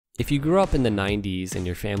If you grew up in the 90s and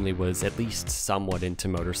your family was at least somewhat into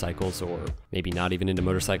motorcycles, or maybe not even into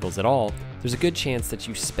motorcycles at all, there's a good chance that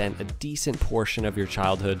you spent a decent portion of your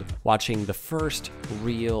childhood watching the first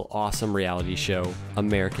real awesome reality show,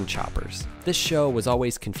 American Choppers. This show was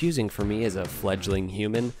always confusing for me as a fledgling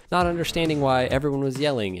human, not understanding why everyone was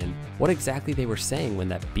yelling and what exactly they were saying when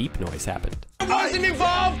that beep noise happened. I wasn't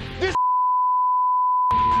involved. This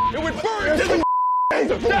it would burn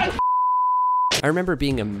to the I remember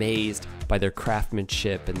being amazed by their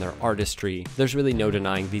craftsmanship and their artistry. There's really no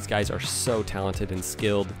denying these guys are so talented and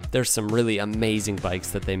skilled. There's some really amazing bikes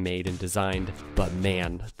that they made and designed, but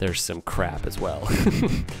man, there's some crap as well.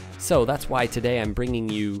 So that's why today I'm bringing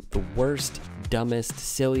you the worst, dumbest,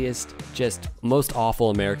 silliest, just most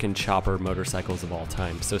awful American chopper motorcycles of all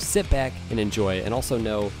time. So sit back and enjoy, and also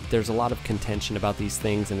know there's a lot of contention about these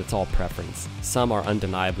things and it's all preference. Some are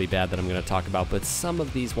undeniably bad that I'm going to talk about, but some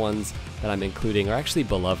of these ones that I'm including are actually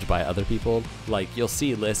beloved by other people. Like, you'll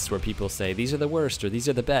see lists where people say these are the worst or these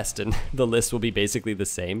are the best, and the list will be basically the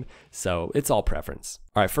same. So it's all preference.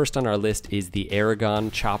 All right, first on our list is the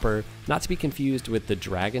Aragon chopper, not to be confused with the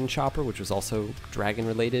Dragon chopper, which was also Dragon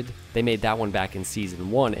related. They made that one back in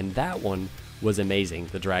season 1, and that one was amazing,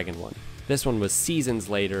 the Dragon one. This one was seasons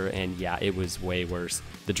later, and yeah, it was way worse.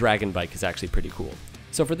 The Dragon bike is actually pretty cool.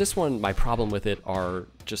 So for this one, my problem with it are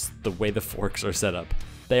just the way the forks are set up.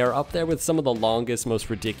 They are up there with some of the longest, most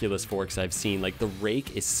ridiculous forks I've seen. Like, the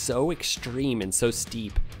rake is so extreme and so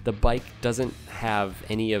steep. The bike doesn't have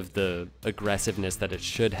any of the aggressiveness that it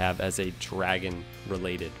should have as a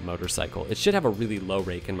Dragon-related motorcycle. It should have a really low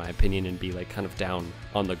rake, in my opinion, and be like kind of down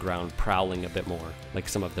on the ground, prowling a bit more, like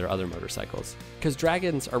some of their other motorcycles. Because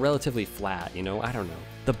Dragons are relatively flat, you know? I don't know.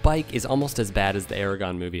 The bike is almost as bad as the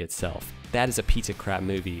Aragon movie itself. That is a piece of crap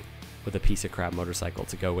movie with a piece of crap motorcycle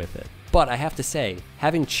to go with it. But I have to say,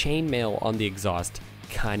 having chainmail on the exhaust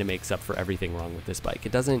kind of makes up for everything wrong with this bike.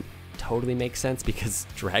 It doesn't totally make sense because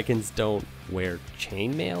Dragons don't wear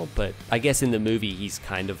chainmail, but I guess in the movie he's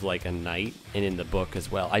kind of like a knight, and in the book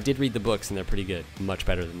as well. I did read the books and they're pretty good, much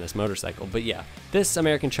better than this motorcycle. But yeah, this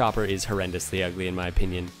American chopper is horrendously ugly in my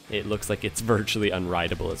opinion. It looks like it's virtually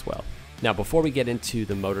unrideable as well. Now, before we get into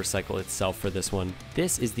the motorcycle itself for this one,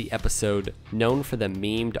 this is the episode known for the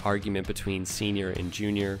memed argument between Senior and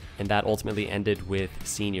Junior, and that ultimately ended with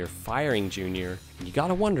Senior firing Junior. And you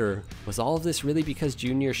gotta wonder, was all of this really because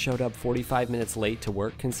Junior showed up 45 minutes late to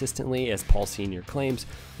work consistently, as Paul Senior claims?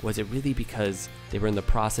 Or was it really because they were in the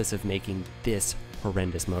process of making this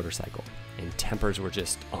horrendous motorcycle, and tempers were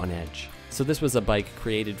just on edge? So this was a bike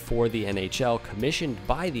created for the NHL, commissioned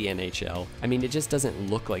by the NHL. I mean, it just doesn't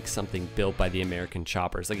look like something built by the American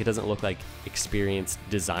Choppers. Like, it doesn't look like experienced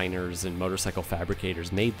designers and motorcycle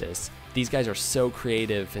fabricators made this. These guys are so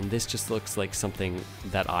creative, and this just looks like something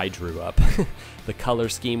that I drew up. The color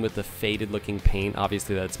scheme with the faded looking paint,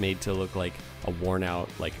 obviously that's made to look like a worn out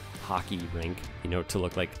like hockey rink, you know, to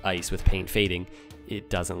look like ice with paint fading. It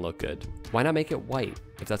doesn't look good. Why not make it white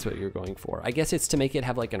if that's what you're going for? I guess it's to make it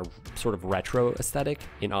have like a sort of retro aesthetic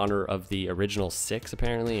in honor of the original 6,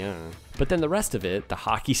 apparently. I don't know. But then the rest of it, the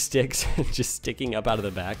hockey sticks just sticking up out of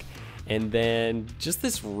the back, and then just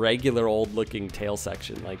this regular old looking tail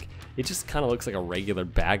section. Like, it just kind of looks like a regular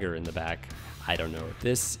bagger in the back. I don't know.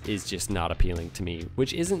 This is just not appealing to me,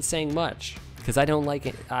 which isn't saying much because I don't like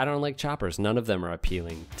it. I don't like choppers. None of them are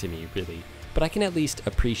appealing to me, really. But I can at least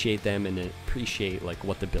appreciate them and appreciate like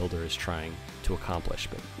what the builder is trying to accomplish,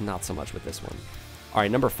 but not so much with this one. All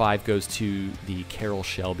right, number 5 goes to the Carroll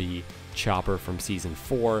Shelby chopper from season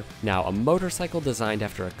 4. Now, a motorcycle designed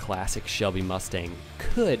after a classic Shelby Mustang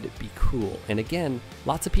could be cool. And again,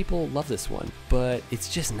 lots of people love this one, but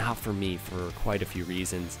it's just not for me for quite a few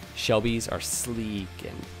reasons. Shelbys are sleek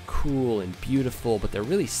and cool and beautiful, but they're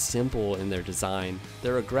really simple in their design.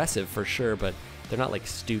 They're aggressive for sure, but they're not like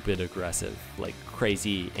stupid aggressive, like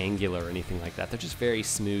crazy angular or anything like that. They're just very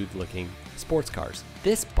smooth looking sports cars.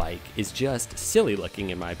 This bike is just silly looking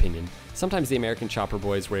in my opinion. Sometimes the American Chopper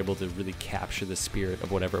boys were able to really capture the spirit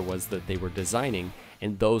of whatever it was that they were designing,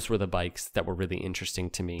 and those were the bikes that were really interesting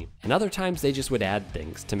to me. And other times they just would add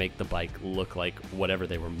things to make the bike look like whatever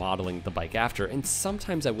they were modeling the bike after, and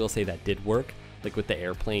sometimes I will say that did work. Like with the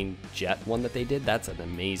airplane jet one that they did, that's an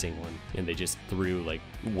amazing one. And they just threw like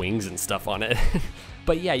wings and stuff on it.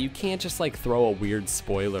 But yeah, you can't just like throw a weird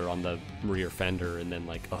spoiler on the rear fender and then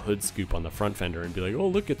like a hood scoop on the front fender and be like, oh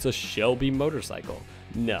look, it's a Shelby motorcycle.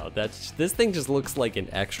 No, this thing just looks like an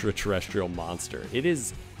extraterrestrial monster.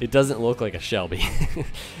 It doesn't look like a Shelby.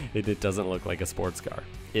 It doesn't look like a sports car.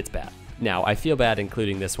 It's bad. Now, I feel bad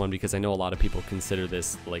including this one because I know a lot of people consider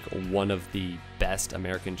this like one of the best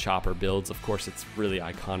American chopper builds. Of course, it's really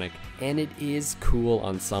iconic, and it is cool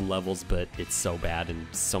on some levels, but it's so bad in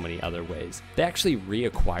so many other ways. They actually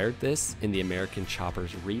reacquired this in the American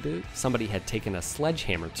Choppers reboot. Somebody had taken a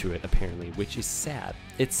sledgehammer to it, apparently, which is sad.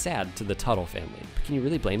 It's sad to the Tuttle family. But can you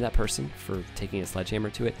really blame that person for taking a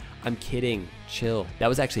sledgehammer to it? I'm kidding. Chill. That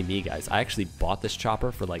was actually me, guys. I actually bought this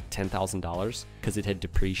chopper for like $10,000 because it had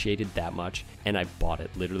depreciated that much, and I bought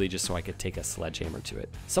it literally just so I could take a sledgehammer to it.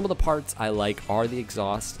 Some of the parts I like are the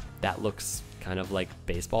exhaust. That looks kind of like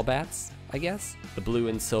baseball bats, I guess. The blue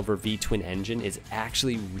and silver V-twin engine is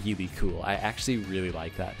actually really cool. I actually really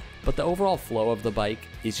like that. But the overall flow of the bike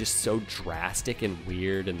is just so drastic and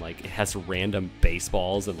weird, and like it has random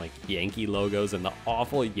baseballs and like Yankee logos and the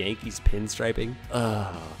awful Yankees pinstriping.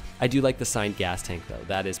 I do like the signed gas tank though.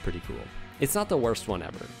 That is pretty cool. It's not the worst one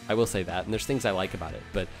ever, I will say that, and there's things I like about it,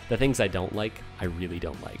 but the things I don't like, I really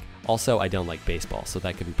don't like. Also, I don't like baseball, so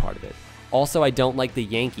that could be part of it. Also, I don't like the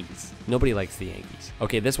Yankees. Nobody likes the Yankees.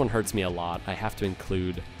 Okay, this one hurts me a lot. I have to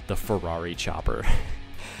include the Ferrari chopper.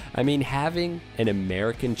 I mean, having an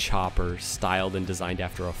American chopper styled and designed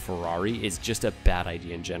after a Ferrari is just a bad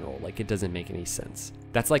idea in general. Like, it doesn't make any sense.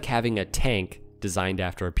 That's like having a tank designed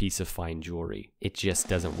after a piece of fine jewelry. It just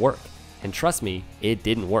doesn't work. And trust me, it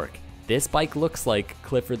didn't work. This bike looks like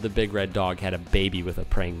Clifford the Big Red Dog had a baby with a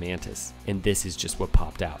praying mantis, and this is just what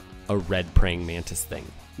popped out, a red praying mantis thing.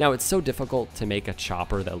 Now, it's so difficult to make a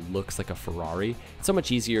chopper that looks like a Ferrari. It's so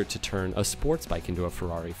much easier to turn a sports bike into a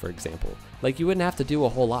Ferrari, for example. Like, you wouldn't have to do a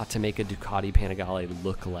whole lot to make a Ducati Panigale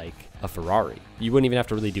look like a Ferrari. You wouldn't even have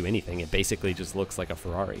to really do anything. It basically just looks like a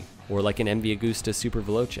Ferrari, or like an MV Agusta Super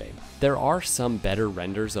Veloce. There are some better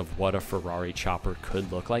renders of what a Ferrari chopper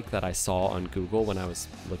could look like that I saw on Google when I was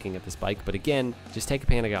looking at this bike, but again, just take a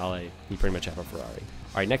Panigale, you pretty much have a Ferrari.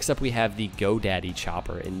 All right, next up we have the GoDaddy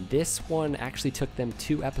chopper, and this one actually took them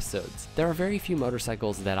 2 episodes. There are very few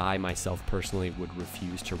motorcycles that I myself personally would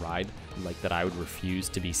refuse to ride, like that I would refuse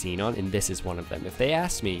to be seen on, and this is one of them. If they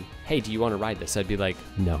asked me, hey, do you want to ride this? I'd be like,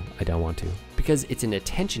 no, I don't want to. Because it's an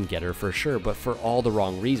attention getter for sure, but for all the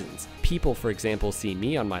wrong reasons. People, for example, see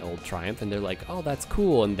me on my old Triumph and they're like, oh, that's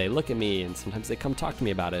cool, and they look at me and sometimes they come talk to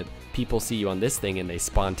me about it. People see you on this thing and they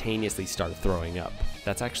spontaneously start throwing up.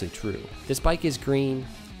 That's actually true. This bike is green,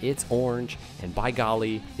 it's orange, and by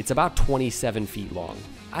golly, it's about 27 feet long.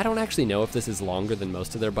 I don't actually know if this is longer than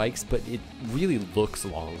most of their bikes, but it really looks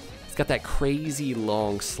long. It's got that crazy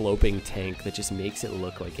long sloping tank that just makes it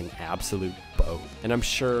look like an absolute boat. And I'm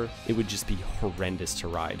sure it would just be horrendous to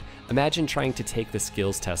ride. Imagine trying to take the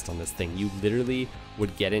skills test on this thing. You literally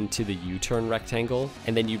would get into the U-turn rectangle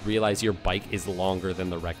and then you'd realize your bike is longer than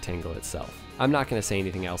the rectangle itself. I'm not going to say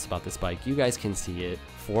anything else about this bike. You guys can see it.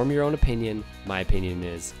 Form your own opinion. My opinion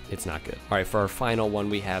is it's not good. All right, for our final one,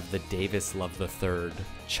 we have the Davis Love III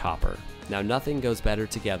chopper. Now, nothing goes better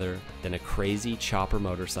together than a crazy chopper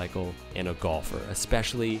motorcycle and a golfer,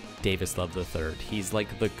 especially Davis Love III. He's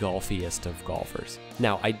like the golfiest of golfers.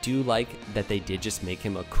 Now, I do like that they did just make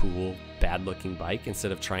him a cool, bad-looking bike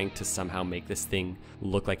instead of trying to somehow make this thing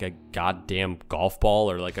look like a goddamn golf ball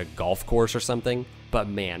or like a golf course or something. But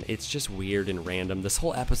man, it's just weird and random. This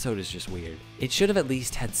whole episode is just weird. It should have at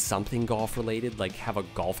least had something golf-related, like have a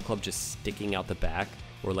golf club just sticking out the back,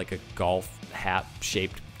 or like a golf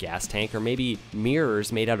hat-shaped gas tank, or maybe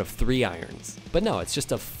mirrors made out of 3-irons. But no, it's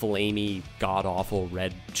just a flamey, god-awful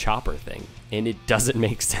red chopper thing. And it doesn't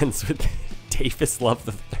make sense with Davis Love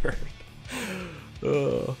III.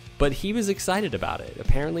 But he was excited about it.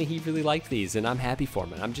 Apparently he really liked these, and I'm happy for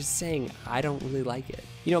him. And I'm just saying, I don't really like it.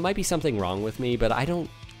 You know, it might be something wrong with me, but I don't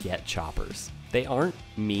get choppers. They aren't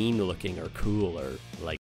mean looking or cool or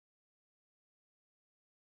like